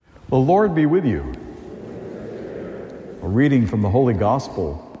The Lord be with you. A reading from the Holy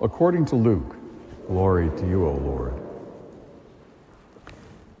Gospel according to Luke. Glory to you, O Lord.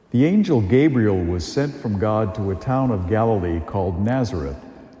 The angel Gabriel was sent from God to a town of Galilee called Nazareth,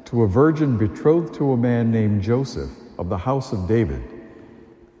 to a virgin betrothed to a man named Joseph of the house of David,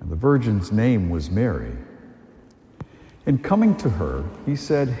 and the virgin's name was Mary. And coming to her, he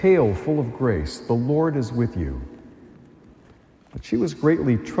said, "Hail, full of grace, the Lord is with you." But she was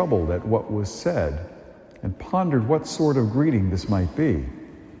greatly troubled at what was said, and pondered what sort of greeting this might be.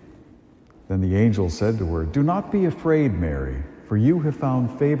 Then the angel said to her, "Do not be afraid, Mary, for you have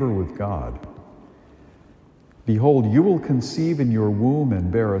found favor with God. Behold, you will conceive in your womb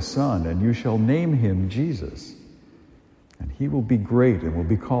and bear a son, and you shall name him Jesus. And he will be great and will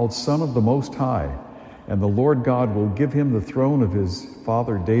be called Son of the Most High. And the Lord God will give him the throne of his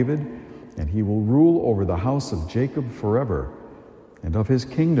father David, and he will rule over the house of Jacob forever, and of his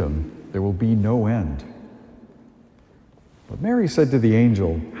kingdom there will be no end." But Mary said to the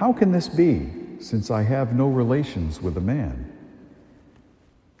angel, "How can this be, since I have no relations with a man?"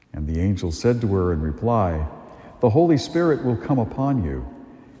 And the angel said to her in reply, "The Holy Spirit will come upon you,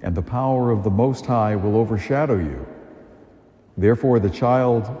 and the power of the Most High will overshadow you. Therefore the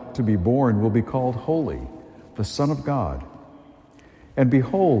child to be born will be called Holy, the Son of God. And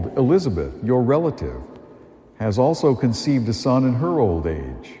behold, Elizabeth, your relative, has also conceived a son in her old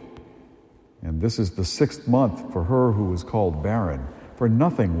age. And this is the 6th month for her who is called barren, for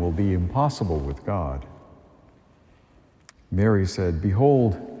nothing will be impossible with God." Mary said,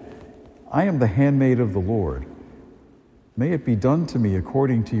 "Behold, I am the handmaid of the Lord. May it be done to me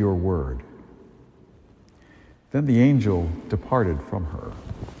according to your word." Then the angel departed from her.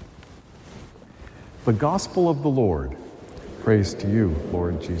 The Gospel of the Lord. Praise to you,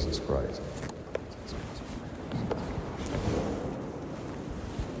 Lord Jesus Christ.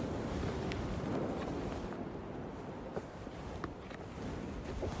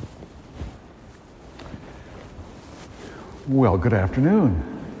 Well, good afternoon.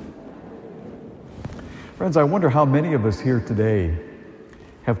 Friends, I wonder how many of us here today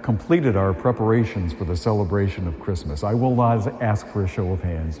have completed our preparations for the celebration of Christmas. I will not ask for a show of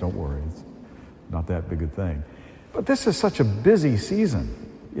hands, don't worry. It's not that big a thing. But this is such a busy season.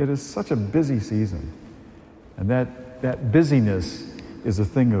 It is such a busy season. And that busyness is a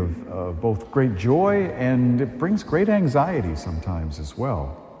thing of both great joy, and it brings great anxiety sometimes as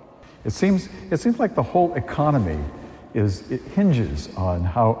well. It seems like the whole economy it hinges on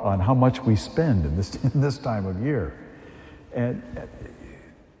how much we spend in this time of year. And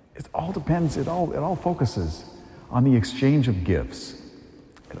it all depends, it all focuses on the exchange of gifts.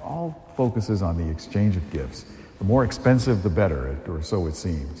 It all focuses on the exchange of gifts. The more expensive, the better, or so it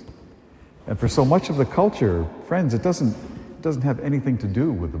seems. And for so much of the culture, friends, it doesn't have anything to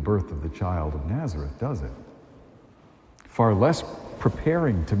do with the birth of the child of Nazareth, does it? Far less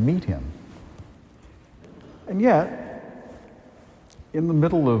preparing to meet him. And yet, in the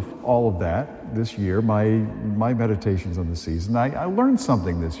middle of all of that, this year, my meditations on the season, I learned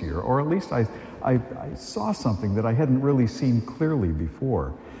something this year, or at least I saw something that I hadn't really seen clearly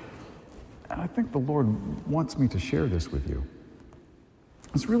before. And I think the Lord wants me to share this with you.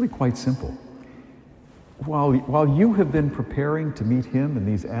 It's really quite simple. While you have been preparing to meet him in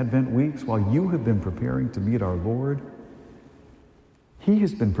these Advent weeks, while you have been preparing to meet our Lord, he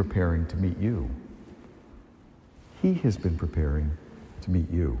has been preparing to meet you. He has been preparing to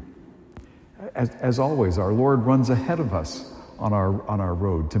meet you. As always, our Lord runs ahead of us on our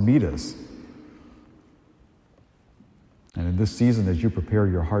road to meet us. And in this season, as you prepare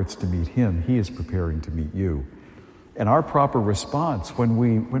your hearts to meet him, he is preparing to meet you. And our proper response when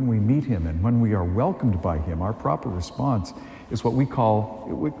we meet him and when we are welcomed by him, our proper response is what we call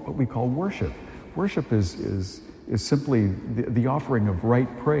worship. Worship is simply the offering of right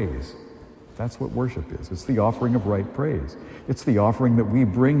praise. That's what worship is. It's the offering of right praise. It's the offering that we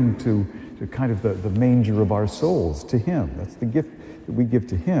bring to kind of the manger of our souls to him. That's the gift that we give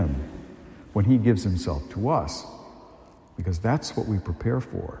to him when he gives himself to us, because that's what we prepare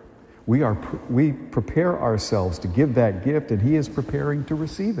for. We prepare ourselves to give that gift, and he is preparing to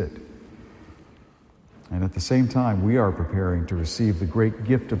receive it. And at the same time, we are preparing to receive the great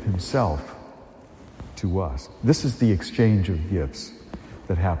gift of himself to us. This is the exchange of gifts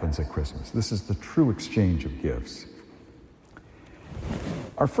that happens at Christmas. This is the true exchange of gifts.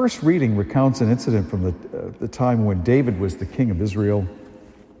 Our first reading recounts an incident from the time when David was the king of Israel,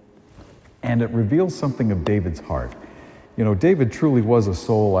 and it reveals something of David's heart. You know, David truly was a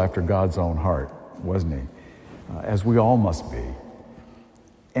soul after God's own heart, wasn't he? As we all must be.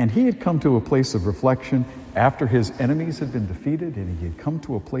 And he had come to a place of reflection after his enemies had been defeated, and he had come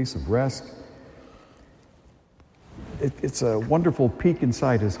to a place of rest. It's a wonderful peek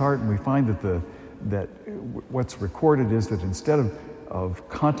inside his heart, and we find that what's recorded is that instead of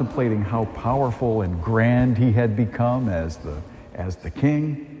contemplating how powerful and grand he had become as the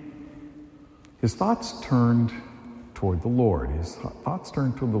king, his thoughts turned toward the Lord. His thoughts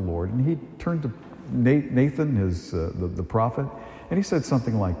turned toward the Lord, and he turned to Nathan, the prophet, and he said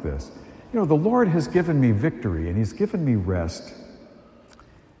something like this: the Lord has given me victory, and he's given me rest,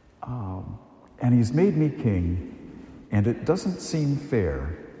 and he's made me king, and it doesn't seem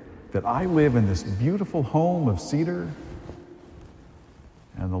fair that I live in this beautiful home of cedar,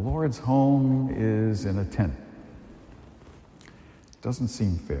 and the Lord's home is in a tent. It doesn't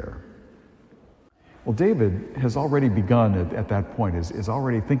seem fair. Well, David has already begun at that point, is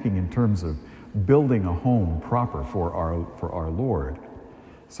already thinking in terms of building a home proper for our Lord,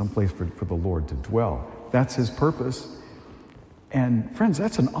 someplace for the Lord to dwell. That's his purpose. And friends,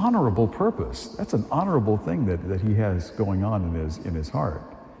 that's an honorable purpose. That's an honorable thing that he has going on in his heart.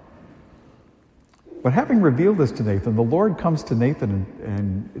 But having revealed this to Nathan, the Lord comes to Nathan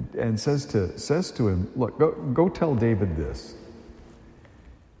and says to him, look, go tell David this.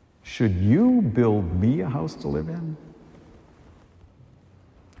 Should you build me a house to live in?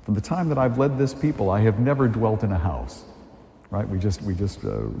 From the time that I've led this people, I have never dwelt in a house. Right? We just read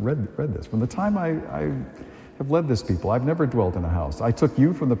this. From the time I have led this people, I've never dwelt in a house. I took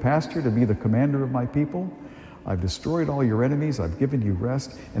you from the pasture to be the commander of my people. I've destroyed all your enemies. I've given you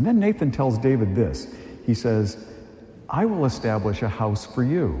rest. And then Nathan tells David this. He says, I will establish a house for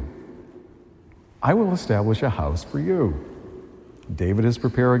you. I will establish a house for you. David is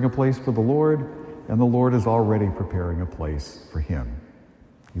preparing a place for the Lord, and the Lord is already preparing a place for him.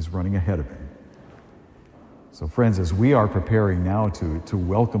 He's running ahead of him. So friends, as we are preparing now to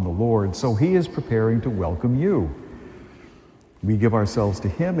welcome the Lord, so he is preparing to welcome you. We give ourselves to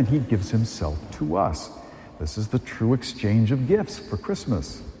him, and he gives himself to us. This is the true exchange of gifts for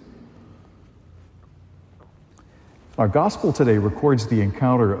Christmas. Our gospel today records the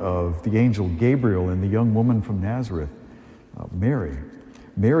encounter of the angel Gabriel and the young woman from Nazareth, Mary.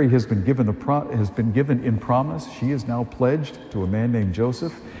 Mary has been given in promise. She is now pledged to a man named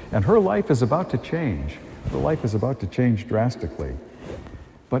Joseph, and her life is about to change. Her life is about to change drastically,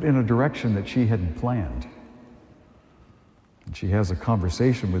 but in a direction that she hadn't planned. And she has a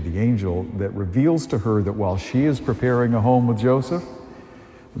conversation with the angel that reveals to her that while she is preparing a home with Joseph,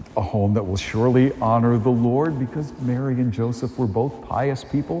 a home that will surely honor the Lord, because Mary and Joseph were both pious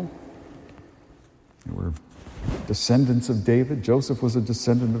people. They were descendants of David. Joseph was a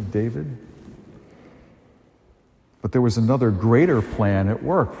descendant of David. But there was another greater plan at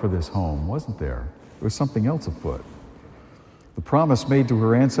work for this home, wasn't there? There was something else afoot. The promise made to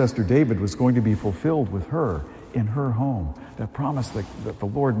her ancestor David was going to be fulfilled with her in her home. That promise that the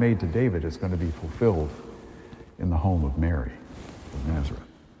Lord made to David is going to be fulfilled in the home of Mary of Nazareth.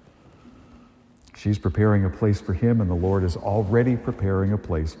 She's preparing a place for him, and the Lord is already preparing a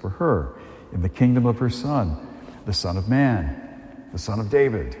place for her in the kingdom of her Son, the Son of Man, the Son of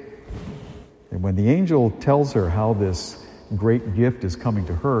David. And when the angel tells her how this great gift is coming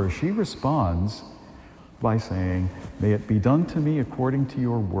to her, she responds by saying, "May it be done to me according to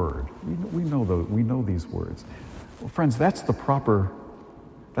your word." We know these words. Well, friends, that's the proper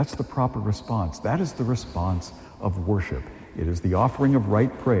response. That is the response of worship. It is the offering of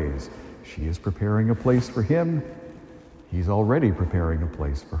right praise. She is preparing a place for him. He's already preparing a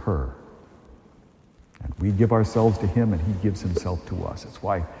place for her. And we give ourselves to him, and he gives himself to us. It's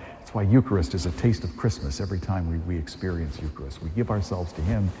why Eucharist is a taste of Christmas every time we experience Eucharist. We give ourselves to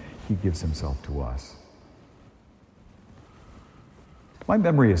him, he gives himself to us. My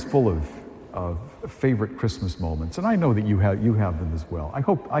memory is full of favorite Christmas moments, and I know that you have them as well. I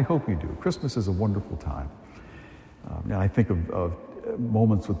hope you do. Christmas is a wonderful time. And I think of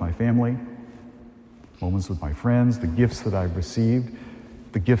moments with my family, moments with my friends, the gifts that I've received,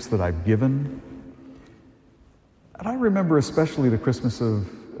 the gifts that I've given. And I remember especially the Christmas of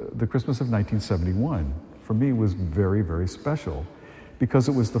 1971. For me, was very, very special, because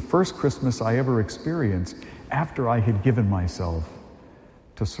it was the first Christmas I ever experienced after I had given myself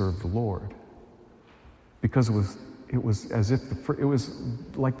to serve the Lord. Because it was as if it was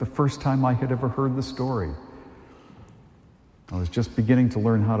like the first time I had ever heard the story. I was just beginning to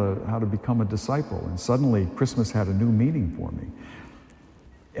learn how to become a disciple, and suddenly Christmas had a new meaning for me.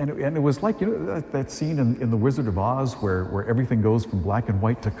 And it was like, that scene in The Wizard of Oz where everything goes from black and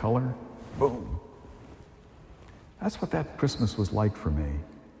white to color. Boom. That's what that Christmas was like for me.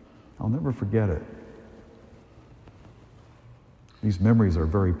 I'll never forget it. These memories are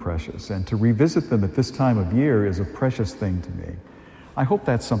very precious, and to revisit them at this time of year is a precious thing to me. I hope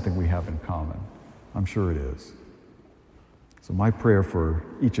that's something we have in common. I'm sure it is. So my prayer for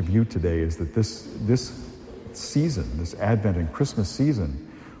each of you today is that this season, this Advent and Christmas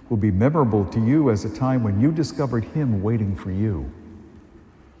season, will be memorable to you as a time when you discovered Him waiting for you,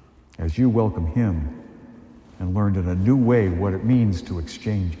 as you welcome Him and learned in a new way what it means to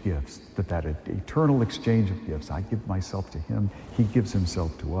exchange gifts, that eternal exchange of gifts. I give myself to Him, He gives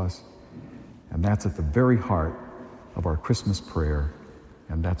Himself to us, and that's at the very heart of our Christmas prayer,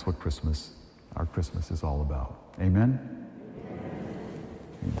 and that's what our Christmas is all about. Amen?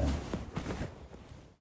 Amen.